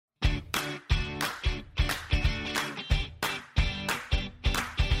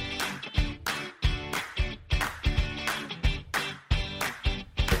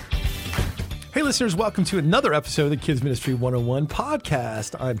Hey, listeners, welcome to another episode of the Kids Ministry 101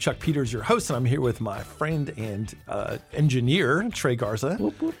 podcast. I'm Chuck Peters, your host, and I'm here with my friend and engineer, Trey Garza.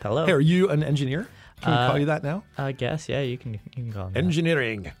 Whoop, whoop. Hello. Hey, are you an engineer? Can we call you that now? I guess, yeah, you can call me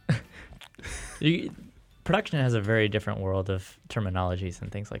Engineering. Production has a very different world of terminologies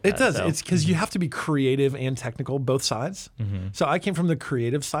and things like that. It does. So. It's because you have to be creative and technical, both sides. Mm-hmm. So I came from the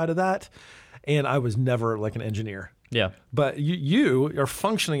creative side of that, and I was never like an engineer. Yeah. But you are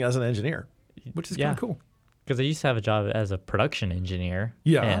functioning as an engineer, which is kind of cool. Because I used to have a job as a production engineer.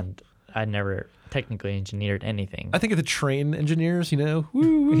 Yeah. And I never technically engineered anything. I think of the train engineers, woo,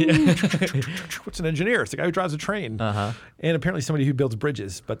 woo. Yeah. What's an engineer? It's the guy who drives a train. Uh-huh. And apparently somebody who builds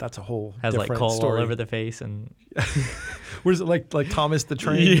bridges, but that's a whole has different like coal story. all over the face and Where's it like Thomas the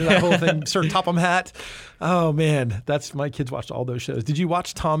Train, that whole thing, Sir Topham Hatt? Oh man, that's my kids watched all those shows. Did you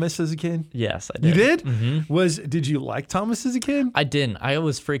watch Thomas as a kid? Yes, I did. You did? Mm-hmm. Did you like Thomas as a kid? I didn't. I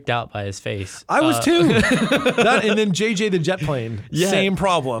was freaked out by his face. I was too. And then JJ the jet plane, same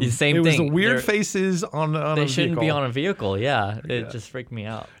problem. Same it was thing. the weird faces on a They vehicle. shouldn't be on a vehicle. Yeah, it just freaked me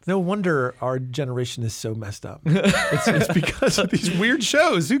out. No wonder our generation is so messed up. It's because of these weird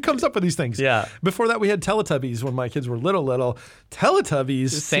shows. Who comes up with these things? Yeah. Before that, we had Teletubbies when my kids were little.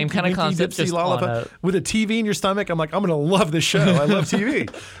 Teletubbies. Same kind of concept, just with a TV in your stomach. I'm like, I'm going to love this show. I love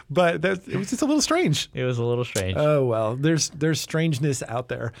TV. But it was just a little strange. It was a little strange. Oh, well, there's strangeness out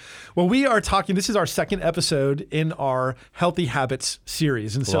there. Well, we are talking, this is our second episode in our Healthy Habits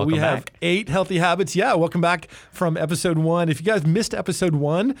series. And so Welcome we have back. 8 healthy habits. Yeah, welcome back from episode 1. If you guys missed episode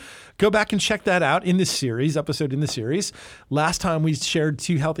 1, go back and check that out in this series, episode in the series. Last time we shared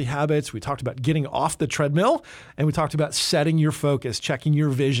 2 healthy habits. We talked about getting off the treadmill, and we talked about setting your focus, checking your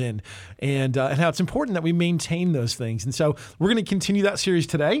vision, and how it's important that we maintain those things. And so we're going to continue that series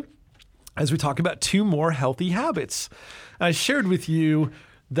today as we talk about 2 more healthy habits. I shared with you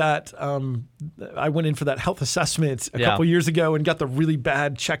that I went in for that health assessment a couple years ago and got the really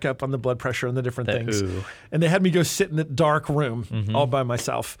bad checkup on the blood pressure and the different things. Ooh. And they had me go sit in the dark room all by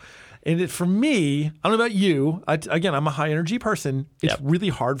myself. And for me, I don't know about you, again, I'm a high energy person. It's really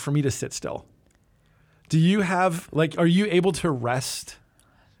hard for me to sit still. Do you have, are you able to rest?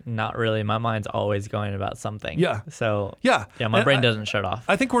 Not really. My mind's always going about something. Yeah. So, yeah, my brain doesn't shut off.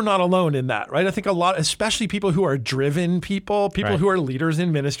 I think we're not alone in that, right? I think a lot, especially people who are driven people Right. who are leaders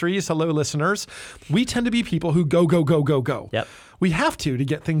in ministries, hello, listeners, we tend to be people who go, go, go, go, go. Yep. We have to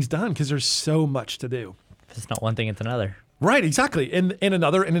get things done because there's so much to do. If it's not one thing, it's another. Right, exactly. And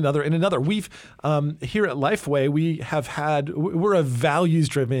another, and another, and another. We've, here at Lifeway, we're a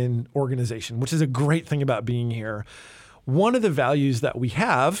values-driven organization, which is a great thing about being here. One of the values that we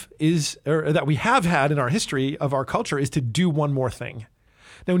have that we have had in our history of our culture is to do one more thing.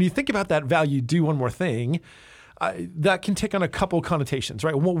 Now, when you think about that value, do one more thing, that can take on a couple connotations,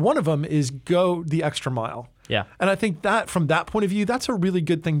 right? Well, one of them is go the extra mile. Yeah. And I think that from that point of view, that's a really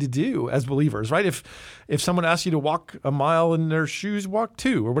good thing to do as believers, right? If someone asks you to walk a mile in their shoes, walk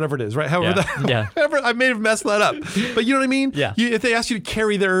 2 or whatever it is, right? However, I may have messed that up, but you know what I mean? Yeah. If they ask you to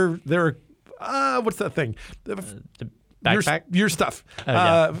carry their what's that thing? The backpack? Your stuff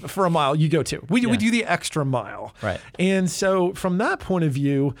for a mile, you go 2. We do the extra mile. Right. And so from that point of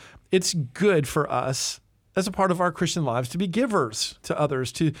view, it's good for us as a part of our Christian lives to be givers to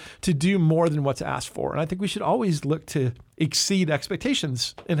others, to do more than what's asked for. And I think we should always look to exceed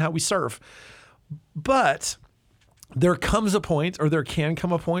expectations in how we serve. But there comes a point, or there can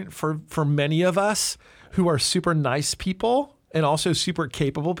come a point for many of us who are super nice people and also super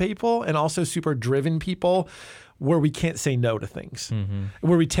capable people and also super driven people, where we can't say no to things,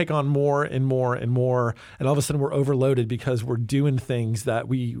 where we take on more and more and more, and all of a sudden we're overloaded because we're doing things that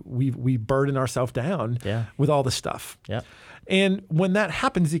we burden ourselves down with all the stuff. Yeah. And when that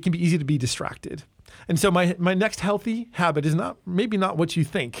happens, it can be easy to be distracted. And so my next healthy habit is maybe not what you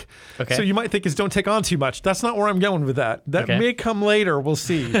think. Okay. So you might think is don't take on too much. That's not where I'm going with that. That may come later. We'll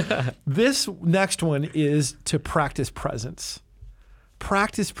see. This next one is to practice presence.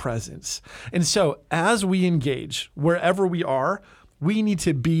 Practice presence. And so as we engage wherever we are, we need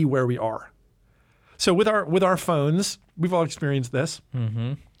to be where we are. So with our phones, we've all experienced this.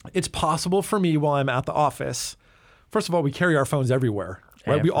 Mm-hmm. It's possible for me while I'm at the office. First of all, we carry our phones everywhere,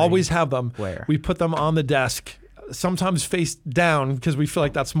 right? We always have them. Where? We put them on the desk, sometimes face down because we feel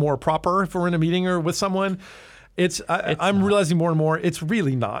like that's more proper if we're in a meeting or with someone. I'm realizing more and more, it's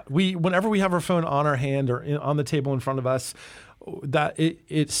really not. Whenever we have our phone on our hand or on the table in front of us, that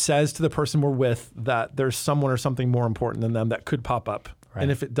it says to the person we're with that there's someone or something more important than them that could pop up. Right.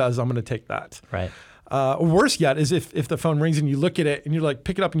 And if it does, I'm going to take that. Right. Or worse yet is if the phone rings and you look at it and you're like,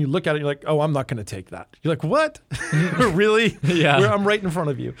 pick it up and you look at it and you're like, oh, I'm not going to take that. You're like, what? Really? Yeah. I'm right in front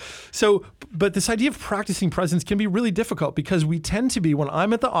of you. So, but this idea of practicing presence can be really difficult because we tend to be, when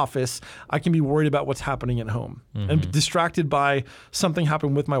I'm at the office, I can be worried about what's happening at home and distracted by something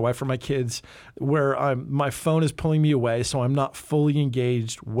happened with my wife or my kids where my phone is pulling me away. So I'm not fully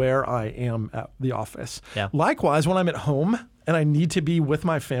engaged where I am at the office. Yeah. Likewise, when I'm at home, and I need to be with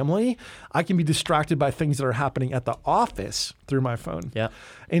my family, I can be distracted by things that are happening at the office through my phone. Yeah.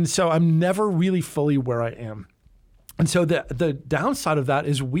 And so I'm never really fully where I am. And so the downside of that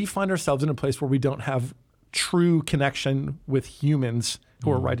is we find ourselves in a place where we don't have true connection with humans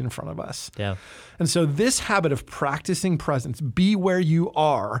who are right in front of us. Yeah. And so this habit of practicing presence, be where you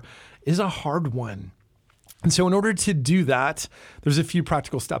are, is a hard one. And so in order to do that, there's a few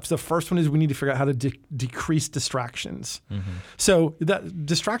practical steps. The first one is we need to figure out how to decrease distractions. So that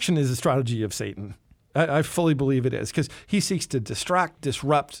distraction is a strategy of Satan. I fully believe it is because he seeks to distract,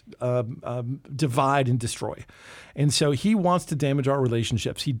 disrupt, divide, and destroy. And so he wants to damage our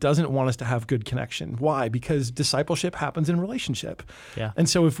relationships. He doesn't want us to have good connection. Why? Because discipleship happens in relationship. Yeah. And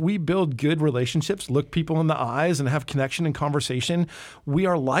so if we build good relationships, look people in the eyes and have connection and conversation, we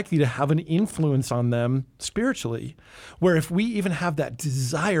are likely to have an influence on them spiritually. Where if we even have that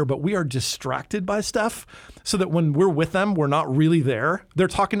desire, but we are distracted by stuff so that when we're with them, we're not really there. They're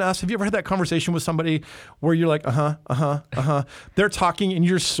talking to us. Have you ever had that conversation with somebody where you're like, they're talking and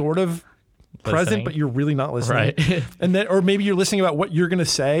you're sort of present, Listening. but you're really not listening. Right. And then, or maybe you're listening about what you're going to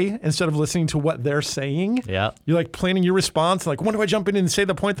say instead of listening to what they're saying. Yeah. You're like planning your response. Like, when do I jump in and say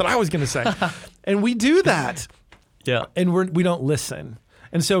the point that I was going to say? And we do that. Yeah. And we don't listen.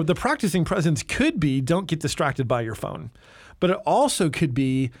 And so the practicing presence could be, don't get distracted by your phone. But it also could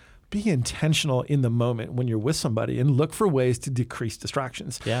be intentional in the moment when you're with somebody and look for ways to decrease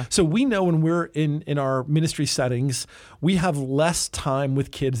distractions. Yeah. So we know when we're in our ministry settings, we have less time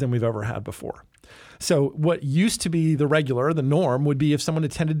with kids than we've ever had before. So what used to be the norm would be if someone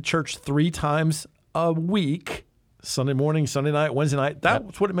attended church 3 times a week, Sunday morning, Sunday night, Wednesday night,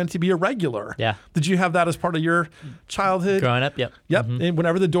 that's what it meant to be a regular. Yeah. Did you have that as part of your childhood? Growing up, yep. Yep. And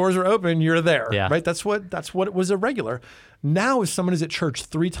whenever the doors are open, you're there. Yeah. Right. That's what it was, a regular. Now, if someone is at church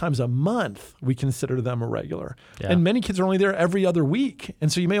 3 times a month, we consider them a regular. Yeah. And many kids are only there every other week.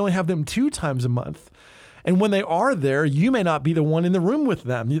 And so you may only have them 2 times a month. And when they are there, you may not be the one in the room with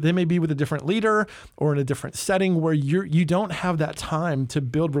them. They may be with a different leader or in a different setting where you don't have that time to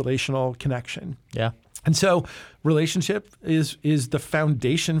build relational connection. Yeah. And so relationship is the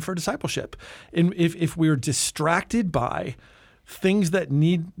foundation for discipleship. And if we're distracted by things that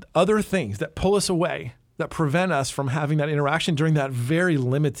need other things that pull us away, that prevent us from having that interaction during that very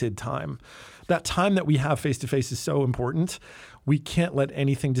limited time, that time that we have face-to-face is so important. We can't let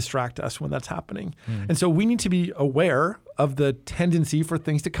anything distract us when that's happening. And so we need to be aware of the tendency for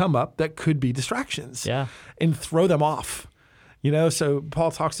things to come up that could be distractions and throw them off. So Paul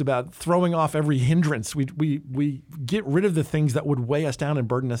talks about throwing off every hindrance. We get rid of the things that would weigh us down and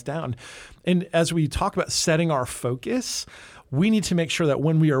burden us down. And as we talk about setting our focus, we need to make sure that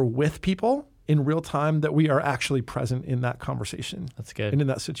when we are with people in real time, that we are actually present in that conversation. That's good. And in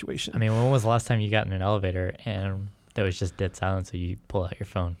that situation. I mean, when was the last time you got in an elevator and there was just dead silence, so you pull out your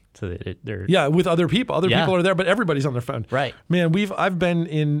phone so that they're... Yeah, with other people. Other people are there, but everybody's on their phone. Right. Man, I've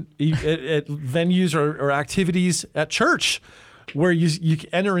been at venues or activities at church where you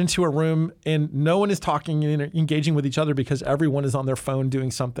enter into a room and no one is talking and engaging with each other because everyone is on their phone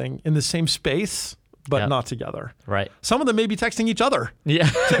doing something in the same space, but not together. Right. Some of them may be texting each other. Yeah.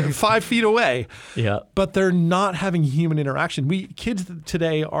 5 feet away. Yeah. But they're not having human interaction. Kids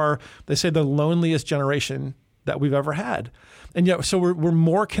today are, they say, the loneliest generation that we've ever had. And yet, so we're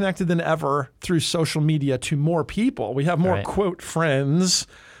more connected than ever through social media to more people. We have more, quote, friends,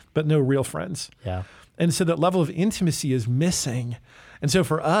 but no real friends. Yeah. And so that level of intimacy is missing. And so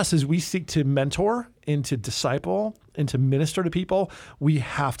for us, as we seek to mentor and to disciple and to minister to people, we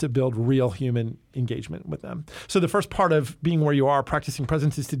have to build real human engagement with them. So the first part of being where you are, practicing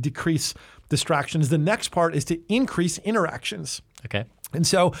presence, is to decrease distractions. The next part is to increase interactions. Okay. And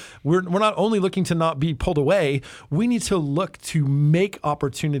so we're not only looking to not be pulled away, we need to look to make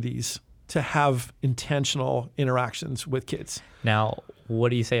opportunities to have intentional interactions with kids. Now, what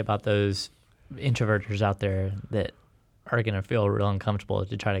do you say about those introverters out there that are going to feel real uncomfortable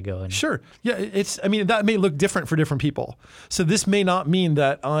to try to go and... Sure. Yeah, that may look different for different people. So this may not mean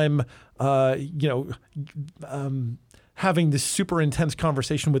that I'm, having this super intense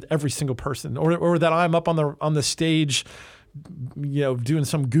conversation with every single person, or that I'm up on the stage, doing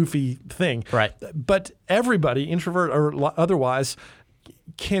some goofy thing. Right. But everybody, introvert or otherwise,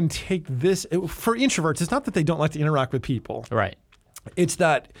 can take this for introverts. It's not that they don't like to interact with people. Right. It's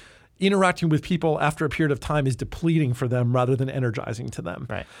that interacting with people after a period of time is depleting for them rather than energizing to them.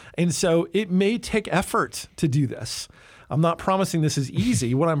 Right. And so it may take effort to do this. I'm not promising this is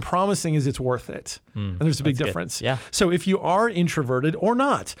easy. What I'm promising is it's worth it. And there's a big difference. Yeah. So if you are introverted or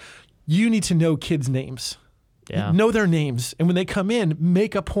not, you need to know kids' names. Yeah. Know their names. And when they come in,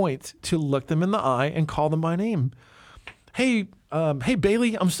 make a point to look them in the eye and call them by name. Hey,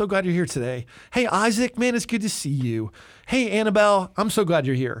 Bailey, I'm so glad you're here today. Hey, Isaac, man, it's good to see you. Hey, Annabelle, I'm so glad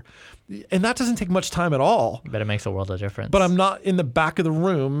you're here. And that doesn't take much time at all. But it makes a world of difference. But I'm not in the back of the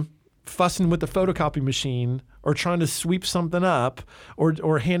room fussing with the photocopy machine or trying to sweep something up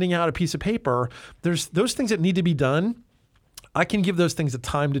or handing out a piece of paper. There's those things that need to be done. I can give those things a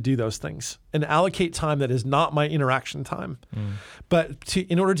time to do those things and allocate time that is not my interaction time. But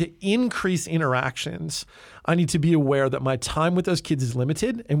in order to increase interactions, I need to be aware that my time with those kids is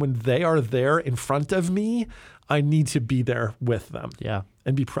limited. And when they are there in front of me, I need to be there with them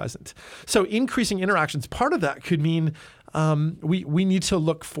and be present. So increasing interactions, part of that could mean we need to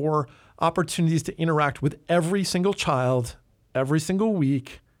look for opportunities to interact with every single child, every single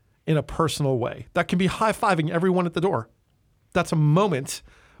week in a personal way. That can be high-fiving everyone at the door. That's a moment,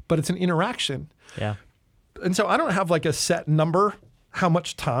 but it's an interaction. Yeah. And so I don't have like a set number, how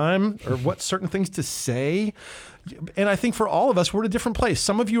much time or what certain things to say. And I think for all of us, we're at a different place.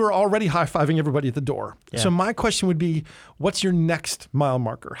 Some of you are already high-fiving everybody at the door. Yeah. So my question would be, what's your next mile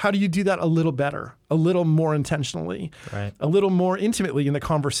marker? How do you do that a little better, a little more intentionally, Right. a little more intimately in the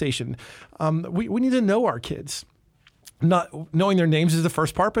conversation? We need to know our kids. Not knowing their names is the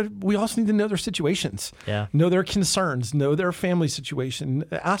first part, but we also need to know their situations, know their concerns, know their family situation,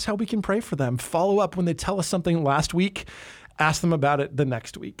 ask how we can pray for them, follow up when they tell us something last week, ask them about it the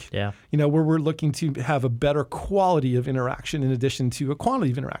next week. Yeah. Where we're looking to have a better quality of interaction in addition to a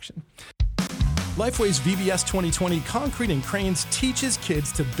quantity of interaction. Lifeway's VBS 2020 Concrete and Cranes teaches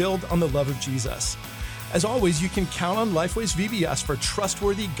kids to build on the love of Jesus. As always, you can count on Lifeway's VBS for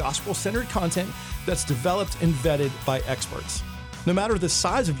trustworthy, gospel-centered content that's developed and vetted by experts. No matter the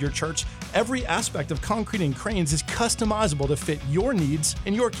size of your church, every aspect of Concrete and Cranes is customizable to fit your needs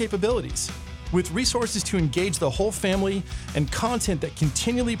and your capabilities. With resources to engage the whole family and content that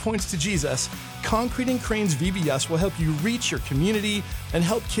continually points to Jesus, Concrete and Cranes VBS will help you reach your community and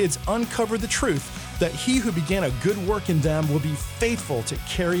help kids uncover the truth that he who began a good work in them will be faithful to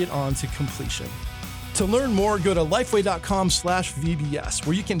carry it on to completion. To learn more, go to lifeway.com/VBS,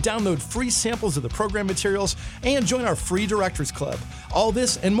 where you can download free samples of the program materials and join our free Directors Club. All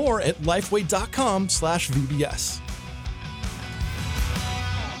this and more at lifeway.com/VBS.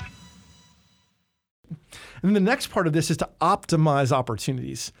 And the next part of this is to optimize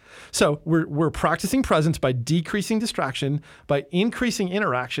opportunities. So we're practicing presence by decreasing distraction, by increasing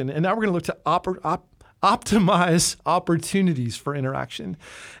interaction, and now we're going to look to optimize opportunities for interaction.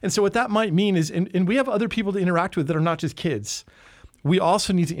 And so what that might mean is, and we have other people to interact with that are not just kids. We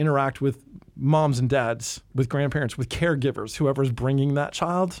also need to interact with moms and dads, with grandparents, with caregivers, whoever's bringing that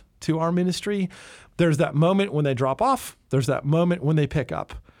child to our ministry. There's that moment when they drop off. There's that moment when they pick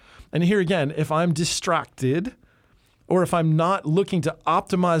up. And here again, if I'm distracted or if I'm not looking to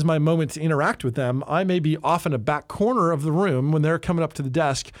optimize my moment to interact with them, I may be off in a back corner of the room when they're coming up to the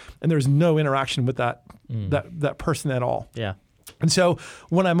desk and there's no interaction with that person at all. Yeah. And so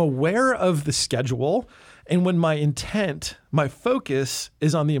when I'm aware of the schedule and when my intent, my focus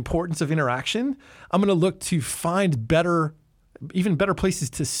is on the importance of interaction, I'm going to look to find even better places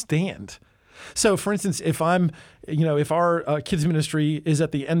to stand. So for instance, if our kids ministry is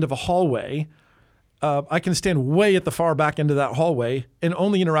at the end of a hallway, I can stand way at the far back end of that hallway and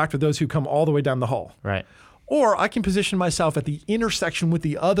only interact with those who come all the way down the hall. Right. Or I can position myself at the intersection with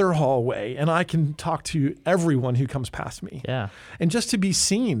the other hallway and I can talk to everyone who comes past me. Yeah. And just to be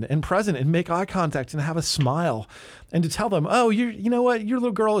seen and present and make eye contact and have a smile and to tell them, oh, you know what? Your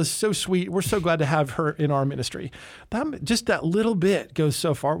little girl is so sweet. We're so glad to have her in our ministry. Just that little bit goes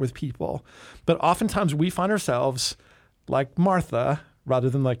so far with people. But oftentimes we find ourselves like Martha rather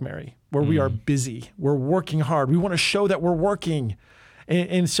than like Mary, where we are busy. We're working hard. We want to show that we're working.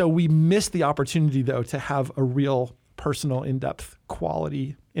 And so we miss the opportunity, though, to have a real personal, in-depth,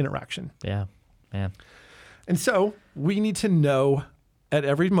 quality interaction. Yeah, man. And so we need to know at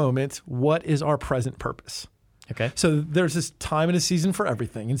every moment what is our present purpose. Okay. So there's this time and a season for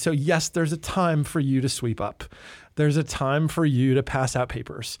everything. And so, yes, there's a time for you to sweep up. There's a time for you to pass out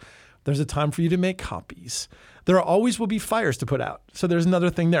papers. There's a time for you to make copies. There always will be fires to put out. So there's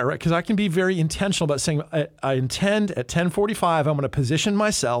another thing there, right? Because I can be very intentional about saying, I intend at 10:45, I'm going to position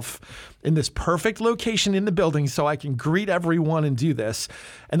myself in this perfect location in the building so I can greet everyone and do this.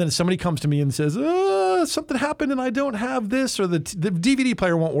 And then somebody comes to me and says, something happened and I don't have this, or the DVD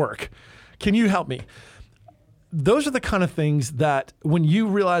player won't work. Can you help me? Those are the kind of things that when you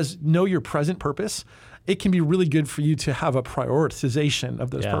know your present purpose, it can be really good for you to have a prioritization of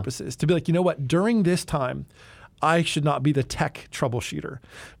those purposes. To be like, you know what, during this time, I should not be the tech troubleshooter.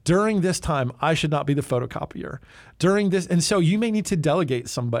 During this time, I should not be the photocopier. And so you may need to delegate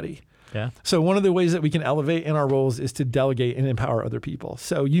somebody. Yeah. So one of the ways that we can elevate in our roles is to delegate and empower other people.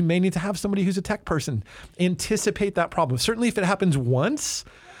 So you may need to have somebody who's a tech person. Anticipate that problem. Certainly if it happens once,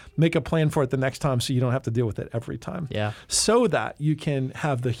 make a plan for it the next time so you don't have to deal with it every time. Yeah. So that you can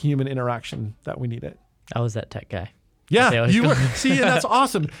have the human interaction that we need it. I was that tech guy. Yeah, you were. See, and that's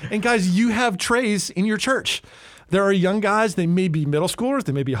awesome. And guys, you have trays in your church. There are young guys. They may be middle schoolers.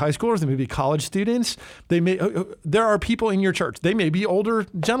 They may be high schoolers. They may be college students. There are people in your church. They may be older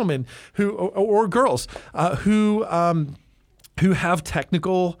gentlemen or girls who have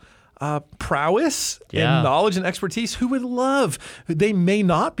technical prowess and knowledge and expertise, who would love. They may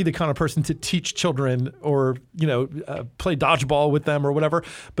not be the kind of person to teach children or play dodgeball with them or whatever,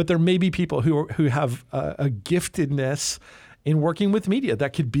 but there may be people who have a giftedness in working with media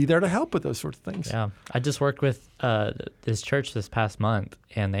that could be there to help with those sorts of things. Yeah, I just worked with this church this past month,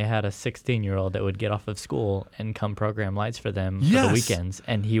 and they had a 16-year-old that would get off of school and come program lights for them for the weekends,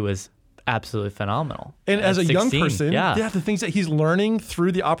 and he was absolutely phenomenal. And as a 16, young person, the things that he's learning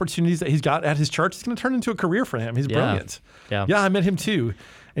through the opportunities that he's got at his church, it's going to turn into a career for him. He's brilliant. Yeah, I met him too.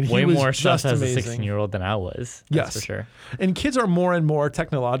 And he way was more just stuff as amazing. a 16-year-old than I was. That's for sure. And kids are more and more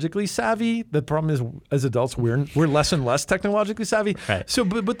technologically savvy. The problem is, as adults, we're less and less technologically savvy. Right. So,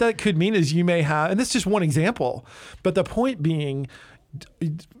 but what that could mean is you may have, and this is just one example, but the point being,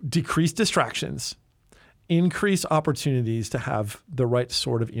 decrease distractions, increase opportunities to have the right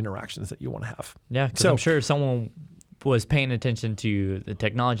sort of interactions that you want to have. Yeah, because I'm sure someone was paying attention to the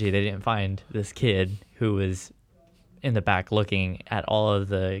technology. They didn't find this kid who was in the back looking at all of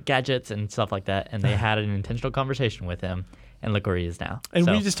the gadgets and stuff like that, and they had an intentional conversation with him, and look where he is now. And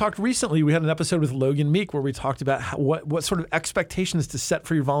we just talked recently, we had an episode with Logan Meek where we talked about what sort of expectations to set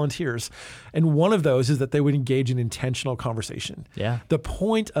for your volunteers. And one of those is that they would engage in intentional conversation. Yeah. The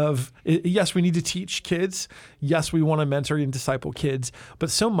point of, yes, we need to teach kids. Yes, we want to mentor and disciple kids. But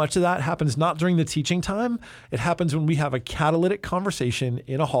so much of that happens not during the teaching time. It happens when we have a catalytic conversation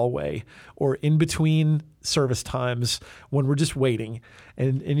in a hallway or in between service times when we're just waiting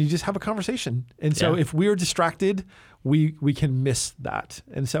and you just have a conversation. And so if we're distracted, we can miss that.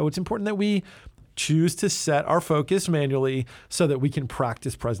 And so it's important that we choose to set our focus manually so that we can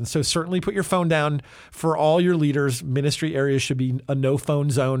practice presence. So certainly put your phone down. For all your leaders, ministry areas should be a no phone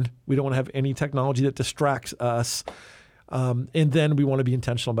zone. We don't want to have any technology that distracts us. And then we want to be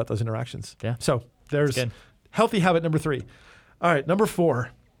intentional about those interactions. Yeah. So there's healthy habit number 3. All right, number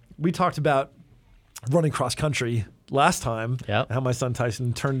 4. We talked about running cross country last time. Yep. How my son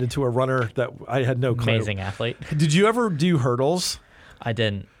Tyson turned into a runner that I had no clue. Amazing athlete. Did you ever do hurdles? I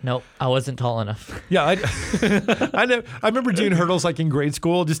didn't. Nope. I wasn't tall enough. Yeah, I know. I remember doing hurdles like in grade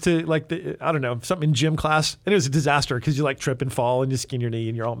school, just to something in gym class, and it was a disaster because you trip and fall and you skin your knee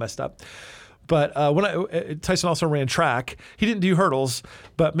and you're all messed up. But Tyson also ran track. He didn't do hurdles,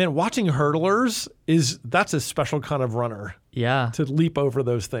 but man, watching hurdlers that's a special kind of runner. Yeah. To leap over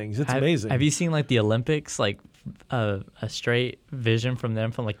those things, it's amazing. Have you seen the Olympics, a straight vision from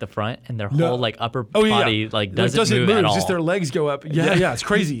them from the front, and their whole upper body doesn't move at all. Just their legs go up. Yeah, it's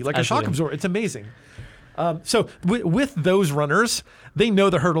crazy, like a shock absorber. It's amazing. So with those runners, they know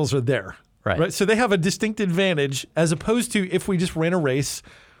the hurdles are there, right? So they have a distinct advantage as opposed to if we just ran a race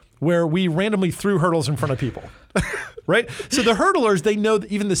where we randomly threw hurdles in front of people, right? So the hurdlers, they know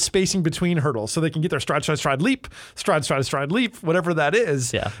even the spacing between hurdles, so they can get their stride, leap, stride, leap, whatever that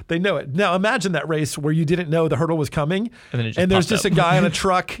is. Yeah. They know it. Now imagine that race where you didn't know the hurdle was coming, and there's just a guy in a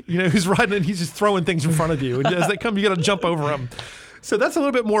truck, who's riding, and he's just throwing things in front of you, and as they come, you got to jump over them. So that's a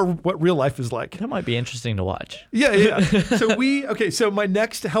little bit more what real life is like. That might be interesting to watch. Yeah. So my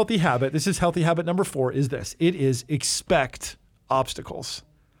next healthy habit, this is healthy habit number 4, is this. It is expect obstacles.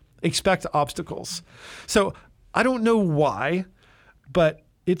 Expect obstacles. So I don't know why, but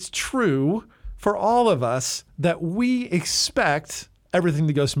it's true for all of us that we expect everything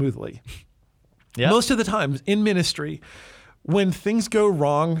to go smoothly. Yep. Most of the times in ministry, when things go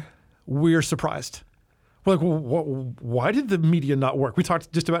wrong, we're surprised. We're like, well, why did the media not work? We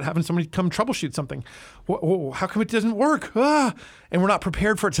talked just about having somebody come troubleshoot something. How come it doesn't work? And we're not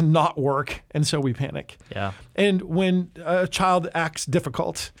prepared for it to not work, and so we panic. Yeah. And when a child acts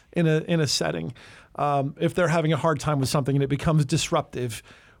difficult in a setting, if they're having a hard time with something and it becomes disruptive,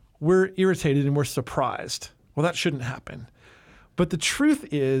 we're irritated and we're surprised. Well, that shouldn't happen. But the truth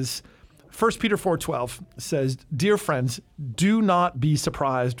is, 1 Peter 4:12 says, "Dear friends, do not be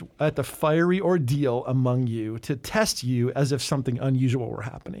surprised at the fiery ordeal among you to test you as if something unusual were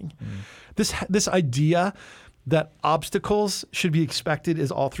happening." This idea that obstacles should be expected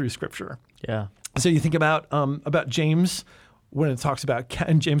is all through Scripture. Yeah. So you think about James when it talks about,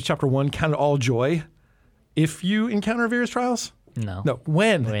 in James chapter 1, count it all joy if you encounter various trials. No. No,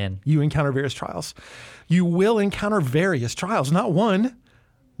 when you encounter various trials. You will encounter various trials, not one,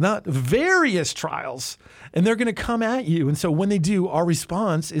 not various trials, and they're going to come at you. And so when they do, our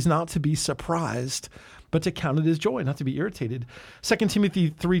response is not to be surprised, but to count it as joy, not to be irritated. 2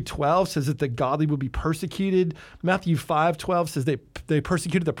 Timothy 3:12 says that the godly will be persecuted. Matthew 5:12 says they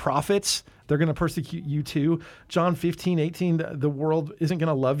persecuted the prophets. They're going to persecute you too. John 15:18, the world isn't going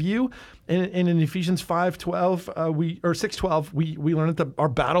to love you. And in Ephesians 5:12, 6:12, we learn that our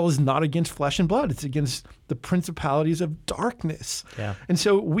battle is not against flesh and blood. It's against the principalities of darkness. Yeah. And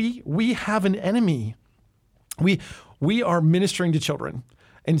so we have an enemy. We are ministering to children,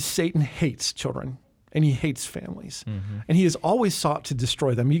 and Satan hates children. And he hates families. Mm-hmm. And he has always sought to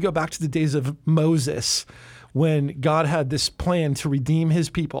destroy them. You go back to the days of Moses, when God had this plan to redeem his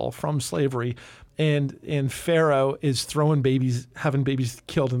people from slavery, and Pharaoh is having babies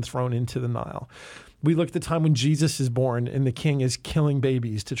killed and thrown into the Nile. We look at the time when Jesus is born and the king is killing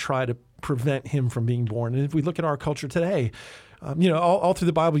babies to try to prevent him from being born. And if we look at our culture today, all through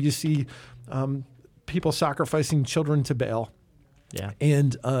the Bible, you see people sacrificing children to Baal. Yeah.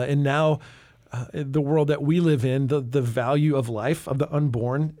 And now the world that we live in, the value of life of the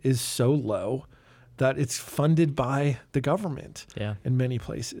unborn is so low that it's funded by the government in many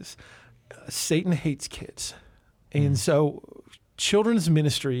places. Satan hates kids. And so children's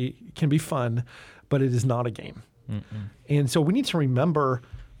ministry can be fun, but it is not a game. Mm-mm. And so we need to remember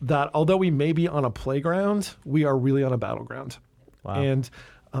that although we may be on a playground, we are really on a battleground. Wow. And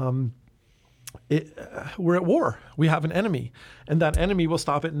we're at war. We have an enemy, and that enemy will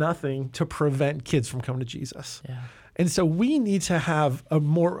stop at nothing to prevent kids from coming to Jesus. Yeah. And so we need to have a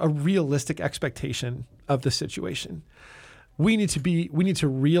realistic expectation of the situation. We need to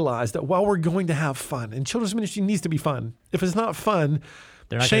realize that while we're going to have fun, and children's ministry needs to be fun. If it's not fun,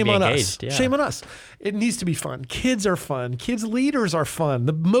 shame on us. Yeah. Shame on us. It needs to be fun. Kids are fun. Kids leaders are fun.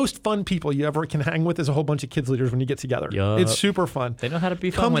 The most fun people you ever can hang with is a whole bunch of kids leaders when you get together. Yep. It's super fun. They know how to be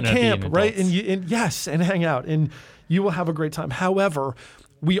fun. Come when to camp, right? And hang out, and you will have a great time. However,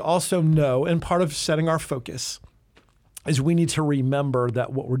 we also know, and part of setting our focus is we need to remember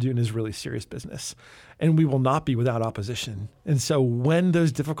that what we're doing is really serious business, and we will not be without opposition. And so when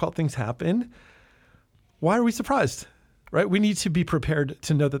those difficult things happen, why are we surprised? Right? We need to be prepared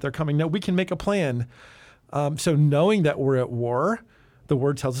to know that they're coming. Now, we can make a plan. So knowing that we're at war, the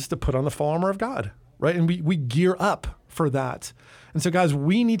word tells us to put on the full armor of God, right? And we gear up for that. And so, guys,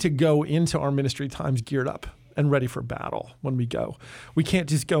 we need to go into our ministry times geared up and ready for battle when we go. We can't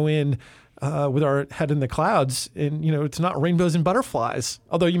just go in with our head in the clouds, and it's not rainbows and butterflies,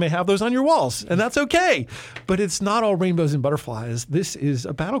 although you may have those on your walls, and that's okay. But it's not all rainbows and butterflies. This is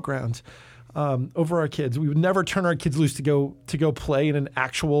a battleground. Over our kids. We would never turn our kids loose to go play in an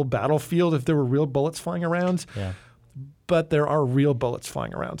actual battlefield if there were real bullets flying around. Yeah. But there are real bullets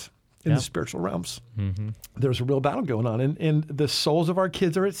flying around in the spiritual realms. Mm-hmm. There's a real battle going on, and the souls of our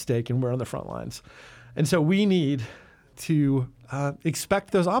kids are at stake, and we're on the front lines. And so we need to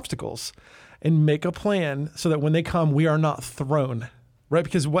expect those obstacles and make a plan so that when they come, we are not thrown, right?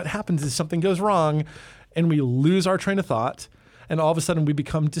 Because what happens is something goes wrong and we lose our train of thought, and all of a sudden we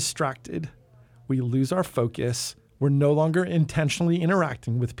become distracted. We lose our focus. We're no longer intentionally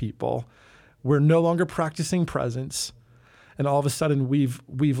interacting with people. We're no longer practicing presence. And all of a sudden we've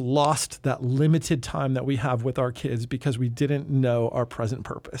lost that limited time that we have with our kids because we didn't know our present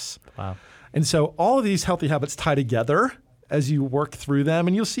purpose. Wow. And so all of these healthy habits tie together as you work through them,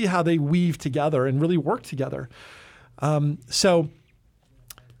 and you'll see how they weave together and really work together. So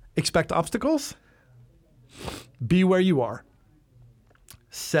expect obstacles. Be where you are.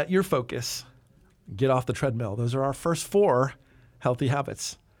 Set your focus. Get off the treadmill. Those are our first 4 healthy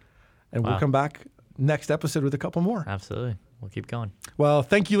habits. And we'll come back next episode with a couple more. Absolutely. We'll keep going. Well,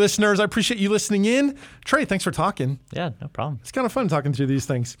 thank you, listeners. I appreciate you listening in. Trey, thanks for talking. Yeah, no problem. It's kind of fun talking through these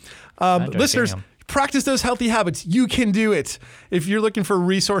things. Listeners, Practice those healthy habits. You can do it. If you're looking for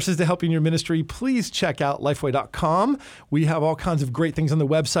resources to help in your ministry, please check out lifeway.com. We have all kinds of great things on the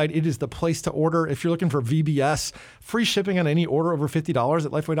website. It is the place to order. If you're looking for VBS, free shipping on any order over $50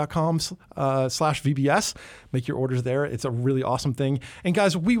 at lifeway.com/VBS. Make your orders there. It's a really awesome thing. And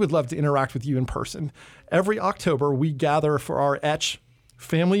guys, we would love to interact with you in person. Every October, we gather for our Etch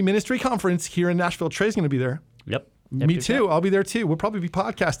Family Ministry Conference here in Nashville. Trey's going to be there. Yep. Me too. I'll be there too. We'll probably be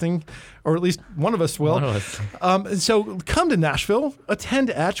podcasting, or at least one of us will. One of us. So come to Nashville, attend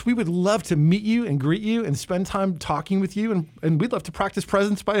Etch. We would love to meet you and greet you and spend time talking with you. And we'd love to practice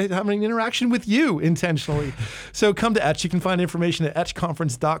presence by having an interaction with you intentionally. So come to Etch. You can find information at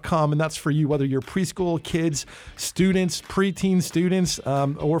etchconference.com. And that's for you, whether you're preschool, kids, students, preteen students,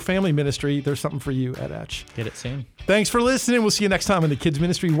 or family ministry. There's something for you at Etch. Get it soon. Thanks for listening. We'll see you next time on the Kids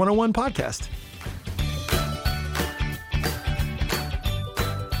Ministry 101 podcast.